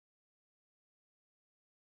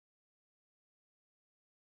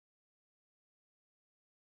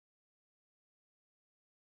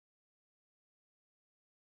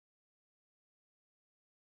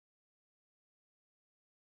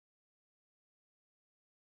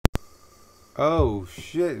Oh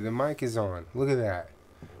shit, the mic is on. Look at that.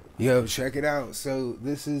 Yo, check it out. So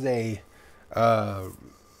this is uh,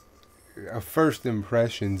 a first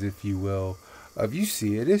impressions, if you will, of you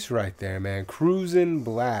see it. It's right there, man. Cruis'n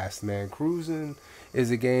Blast, man. Cruis'n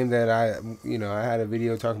is a game that I had a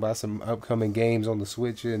video talking about some upcoming games on the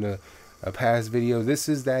Switch in a past video. This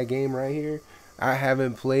is that game right here. I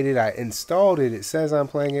haven't played it. I installed it. It says I'm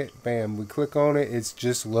playing it. Bam. We click on it. It's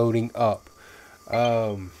just loading up.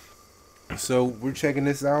 So we're checking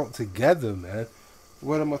this out together, man.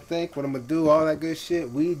 What I'm gonna think, what I'm gonna do, all that good shit,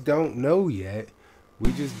 we don't know yet.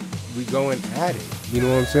 We going at it. You know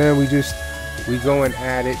what I'm saying? We going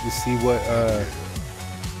at it to see what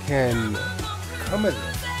can come of it.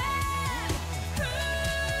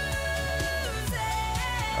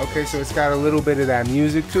 Okay, so it's got a little bit of that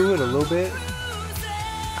music to it, a little bit.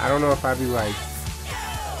 I don't know if I'd be like,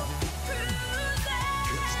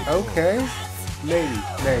 okay, maybe.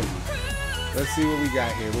 Let's see what we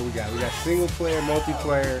got here. What we got? We got single player,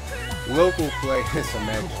 multiplayer, local play. Some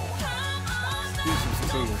magic. Do some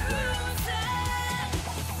single player.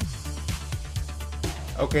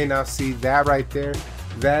 Okay, now see that right there.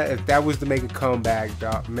 That if that was to make a comeback,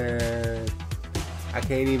 dog, man, I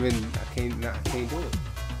can't do it.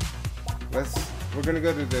 We're gonna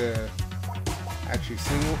go to the actually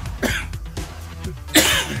single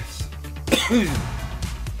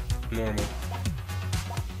normal.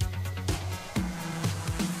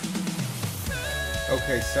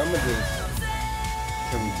 Okay, some of this.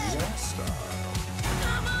 Can we do that?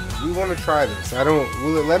 We want to try this. I don't.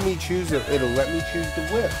 Will it let me choose it? It'll let me choose the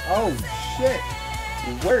whip. Oh shit!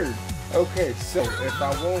 Word. Okay, so if I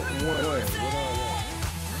want one, what do I want?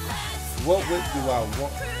 What whip do I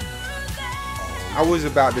want? I was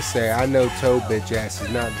about to say I know Toad bitch ass is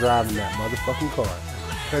not driving that motherfucking car.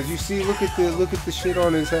 Cause you see, look at the shit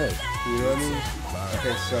on his head. You know what I mean?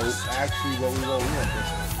 Okay, so actually, what we want this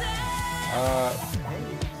one.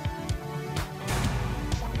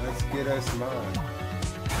 Let's get us mine.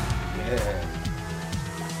 Yeah.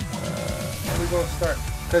 How we gonna start?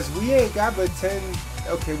 Cause we ain't got but 10.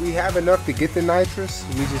 Okay, we have enough to get the nitrous.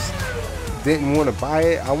 We just didn't want to buy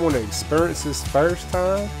it. I want to experience this first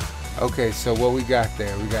time. Okay, so what we got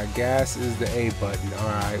there? We got gas is the A button. All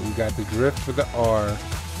right, we got the drift for the R. All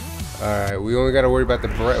right, we only got to worry about the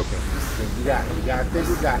brake. Okay, we got it. I think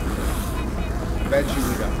we got it. I bet you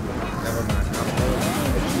we don't. Never mind.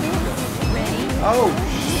 Oh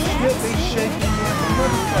shit, they shaking me up the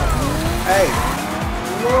motherfucker. Hey,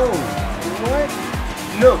 whoa, what?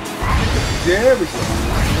 No, there we go.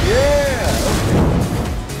 Yeah,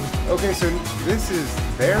 okay, so this is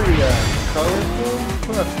very colorful,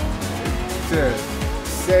 to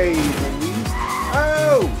say the least.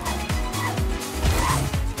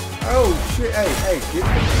 Oh shit, hey, get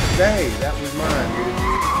the, hey, that was mine, dude.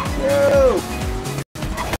 Yo.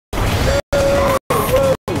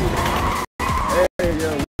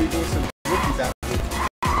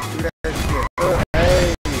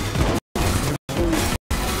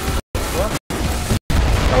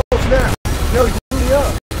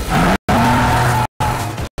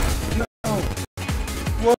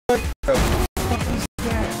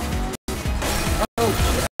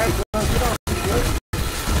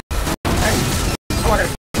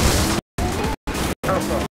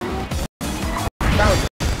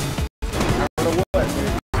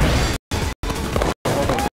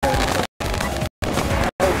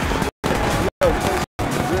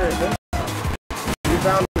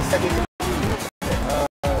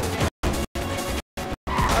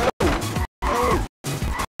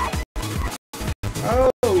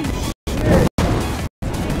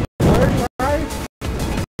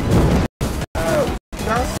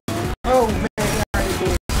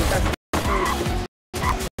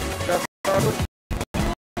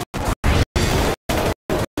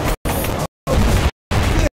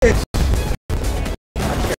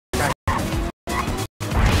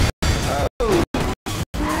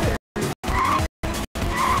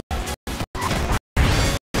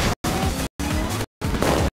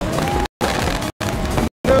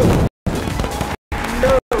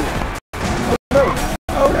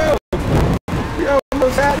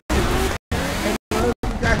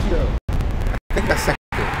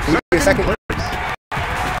 Second words.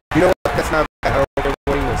 You know what? That's not bad.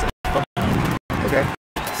 Okay.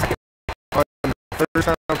 Second. On the first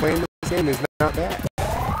time I'm playing this game is not bad.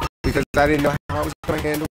 Because I didn't know how I was going to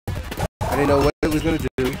handle it. I didn't know what it was going to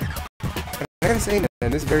do. I didn't say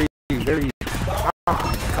nothing. It's very, very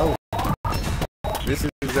colorful. This is,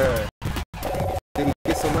 didn't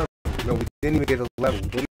get so much. No, we didn't even get a level. We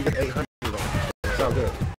didn't even get 800 on it. It's all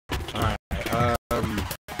good. Alright.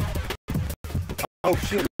 Oh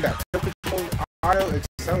shit, we got control auto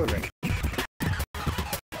accelerate.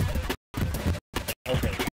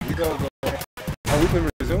 Okay, we go ahead. Oh, we can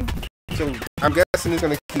resume? So I'm guessing it's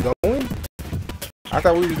gonna keep going? I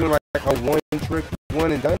thought we was doing like a one trick,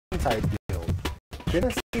 one and done type deal. Did I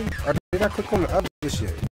see, or did I click on the other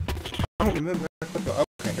shit? I don't remember. I clicked on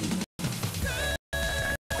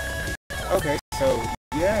okay, so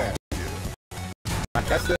yeah.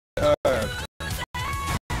 That's the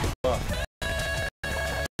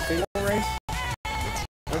single race.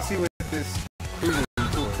 Let's see what this cruising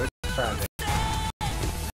tool. Let's try that.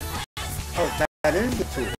 Oh, that is the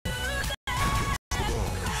tool.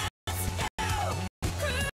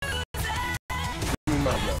 Give me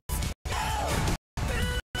my look.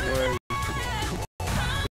 1,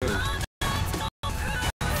 2.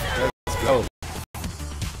 Let's go.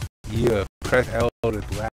 Yeah, press L to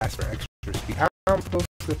blast for extra speed. How am I supposed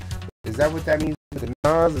to? Is that what that means with the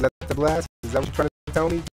NOS? Is that the blast? Is that what you're trying to tell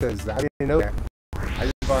me? Because I didn't know that. I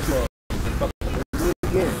just bought some. Let's do it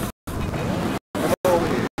again. Come on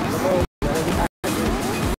with it. Come on.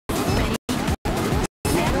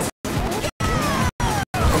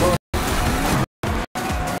 Come on.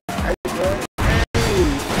 Hey, bro. Hey.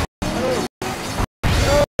 Oh.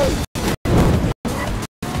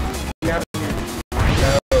 Yeah.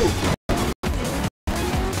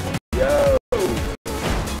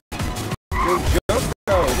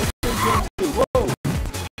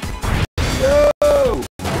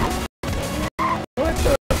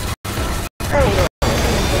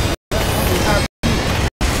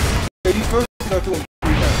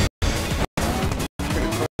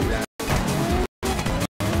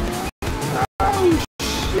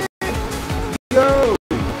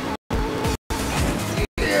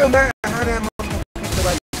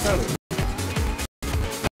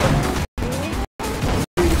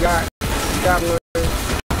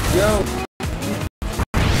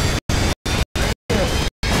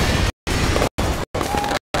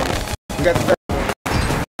 We got the first one.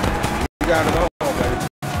 We got them all, baby.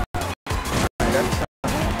 That's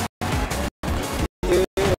yeah.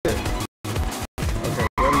 Okay,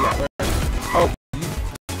 where we at? Oh.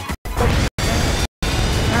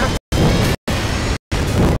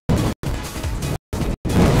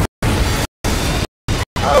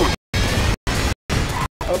 Oh.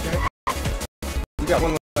 Okay. We got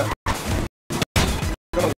one left.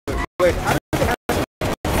 Come on. Wait.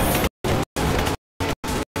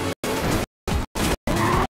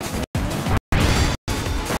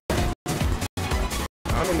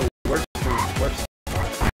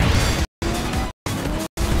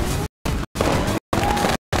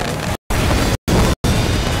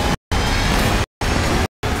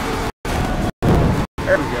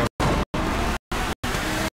 There we go.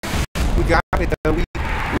 We got it though. We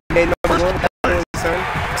made number one.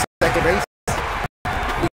 Second base.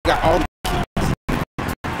 We got all the keys.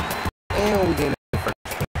 And we gained the first.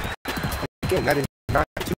 Again, that is not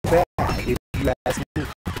too bad if you ask me.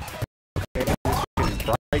 Okay, this shit is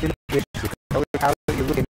bright in the bitch. The color palette you're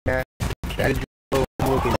looking at, that is what you're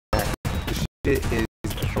looking at. This shit is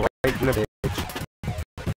bright in the bitch.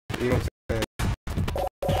 You know what I'm saying?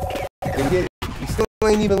 And get it. You still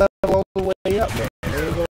ain't even level all the way up, man. There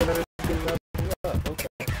you go, another level up. Okay.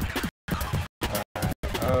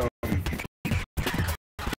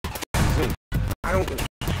 I don't.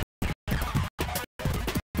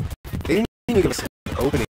 They didn't even give us an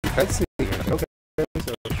opening cutscene. Okay,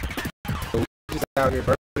 so we're just out here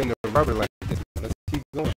burning the rubber like this. Let's keep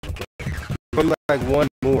going. Okay. Put like one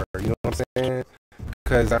more. You know what I'm saying?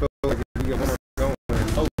 Because I feel like if we get one more going,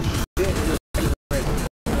 oh shit.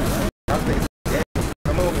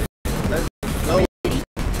 Come on, let's go.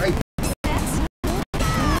 Right.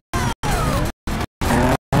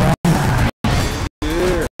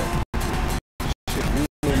 Yeah.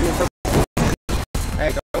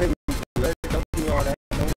 Hey, don't hit me. Don't do all that.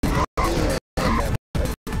 Don't do all that.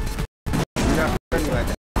 You're not friendly like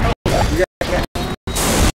that. Oh, you got that.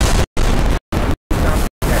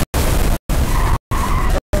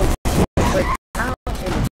 Oh,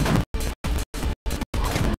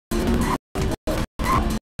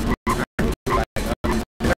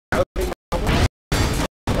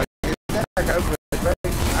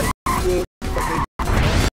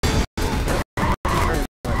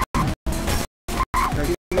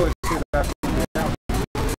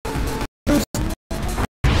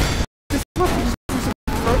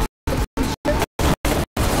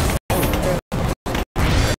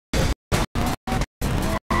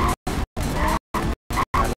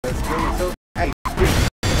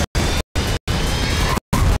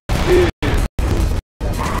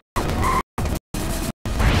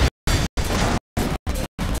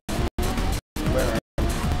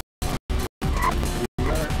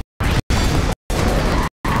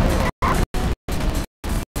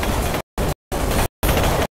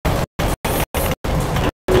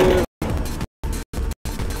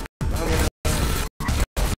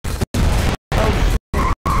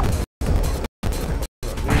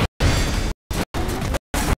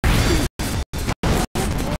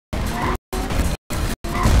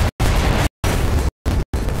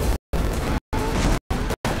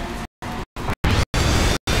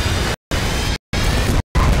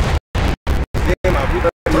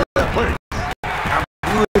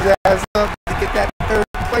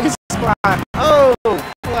 Oh,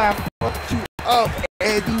 I fucked you up,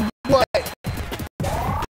 Eddie. What?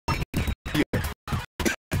 Yeah.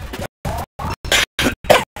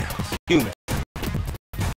 Human.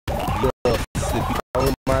 Look, if you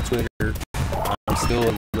follow my Twitter, I'm still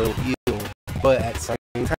a little ill, but at the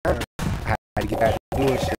same time, I had to get back to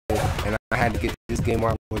doing shit, and I had to get this game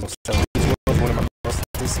while I was on. So this was one of my most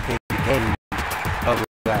anticipated games of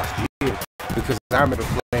last year, because I remember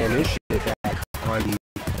playing this shit back on the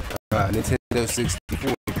Nintendo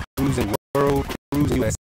 64, Cruis'n World, Cruis'n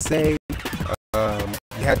USA.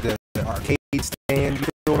 You had the arcade stand, you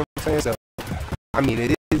know what I'm saying? So, I mean,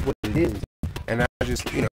 it is what it is. And I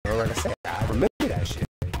just, you know, like I said, I remember that shit.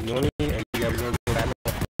 You know what I mean? And yeah, we're going to go back.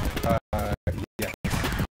 Yeah.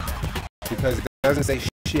 Because it doesn't say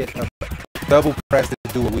shit about double press to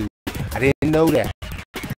do a Wii. I didn't know that.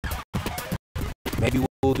 Maybe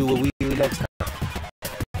we'll do a Wii next time.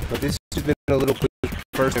 But this has been a little quick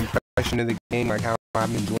first impression of the game, like how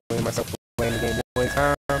I'm enjoying myself playing the game one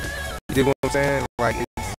time. You dig what I'm saying? Like,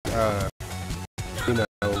 it's, you know,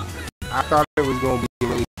 I thought it was going to be a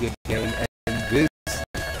really good game, and this,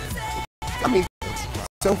 I mean,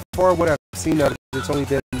 so far what I've seen of it, it's only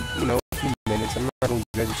been, you know, a few minutes. I'm not going to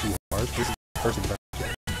judge it too harsh. This is the first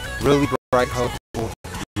impression. Really bright, hopeful,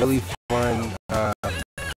 really fun.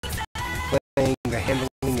 Playing, the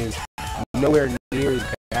handling is nowhere near as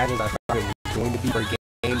bad as I thought it was going to be for a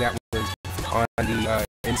game that was on the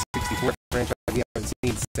N64 franchise we haven't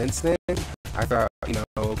seen since then. I thought, you know,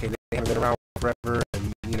 okay, they haven't been around forever,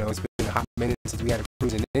 and, you know, it's been a hot minute since we had a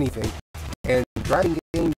cruise in anything. And driving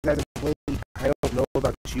games as a play, I don't know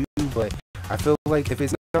about you, but I feel like if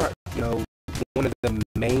it's not, you know, one of the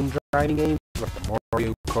main driving games, like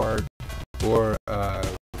Mario Kart or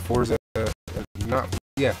Forza,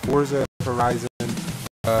 Forza Horizon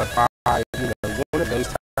 5, you know, one of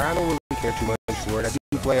those, I don't really care too much for it. I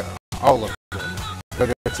do play all of them,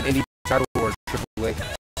 whether it's an indie title or a AAA.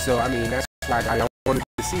 So, I mean, that's why I wanted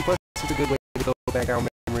to see, but it's a good way to go back down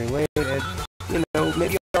memory lane, and, you know,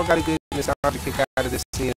 maybe y'all got a good nostalgia kick out of this,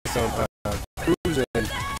 seeing some Cruis'n,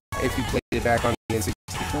 if you played it back on the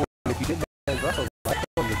N64. And if you didn't, also like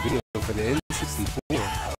on the video for the N64.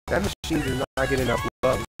 That machine does not get enough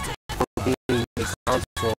love for being a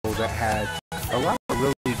console that had a lot of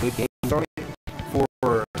really good games on it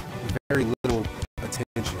for very little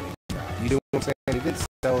attention. You know what I'm saying? It didn't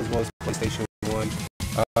sell as well as PlayStation 1.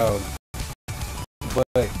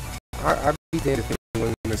 But I'd be dead if anyone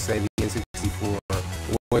was going to say the N64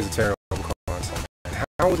 was a terrible console.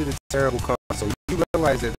 How was it a terrible console? You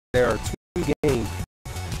realize that there are three games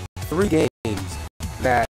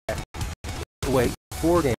that,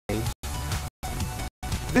 four games.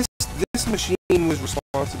 This machine was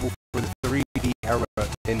responsible for the 3D era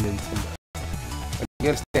in Nintendo. You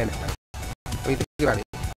understand that, right? I mean, think about it.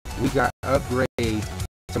 We got upgrades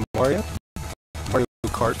to Mario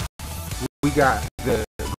Kart. We got the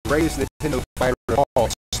greatest Nintendo fighter of all,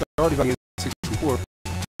 started on the N64,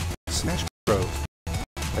 Smash Bros.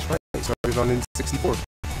 That's right, it started on the N64.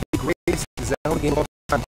 The greatest Zelda game of all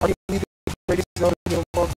time. Arguably the greatest Zelda game of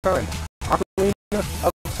all time. Ocarina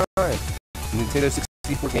of Time. Nintendo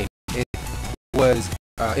 64 game. It was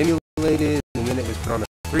emulated, and then it was put on the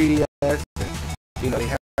 3DS. And, you know, they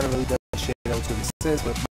haven't really done shit else in the sense,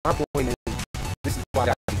 but my point is, this is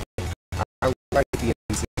why I like the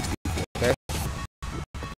N64, okay?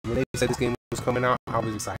 When they said this game was coming out, I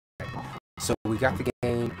was excited. So we got the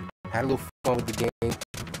game, had a little fun with the game.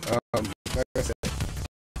 Like I said,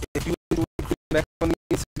 if you enjoyed back on the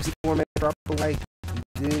N64, man, drop a like,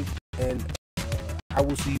 dig, and I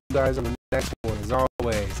will see you guys on the next one. As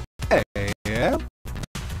always, hey.